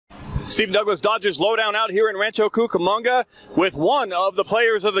Stephen Douglas Dodgers lowdown out here in Rancho Cucamonga with one of the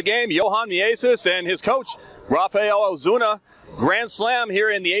players of the game, Johan Mieses, and his coach, Rafael Ozuna. Grand slam here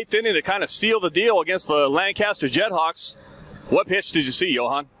in the 8th inning to kind of seal the deal against the Lancaster Jethawks. What pitch did you see,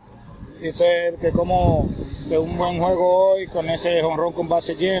 Johan? Dice que como de un buen juego hoy con ese jonrón con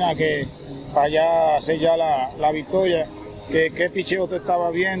base llena que para allá sellar la victoria. ¿Qué picheo te estaba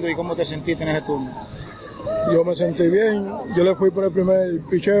viendo y cómo te sentiste en ese turno? Yo me sentí bien, yo le fui por el primer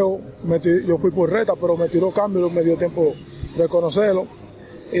picheo, yo fui por recta, pero me tiró cambio, me dio tiempo de conocerlo.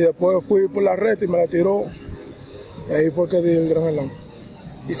 Y después fui por la recta y me la tiró. Y ahí fue que di el gran slam.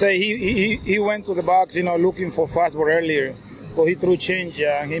 He said he went to the box, looking for fastball earlier, but he threw change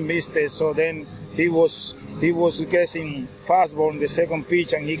and he missed it. So then he was guessing fastball in the second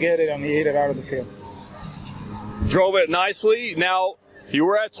pitch and he get it and he hit it out of the field. Drove it nicely. Now, you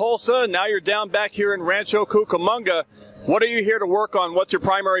were at Tulsa, now you're down back here in Rancho Cucamonga. What are you here to work on? What's your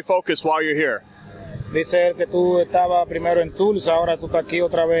primary focus while you're here? Dice que tú estabas primero en Tulsa, ahora tú estás aquí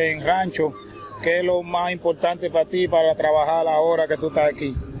otra vez en Rancho. ¿Qué es lo más importante para ti para trabajar ahora que tú estás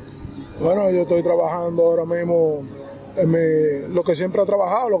aquí? Bueno, yo estoy trabajando ahora mismo en lo que siempre he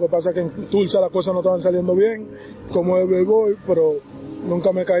trabajado. Lo que pasa es que en Tulsa las cosas no estaban saliendo bien, como es el béisbol, pero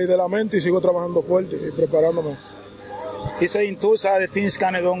nunca me caí de la mente y sigo trabajando fuerte y preparándome. He said in Tulsa the things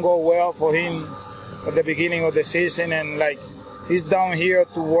kind of don't go well for him at the beginning of the season, and he's down here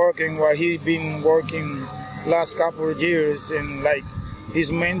to work and what he's been working last couple of years, and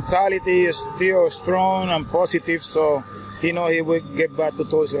his mentality is still strong and positive, so he will get back to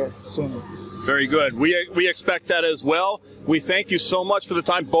Tulsa soon. Very good. We expect that as well. We thank you so much for the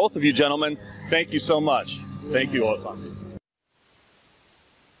time, both of you gentlemen. Thank you so much. Thank you, Johan.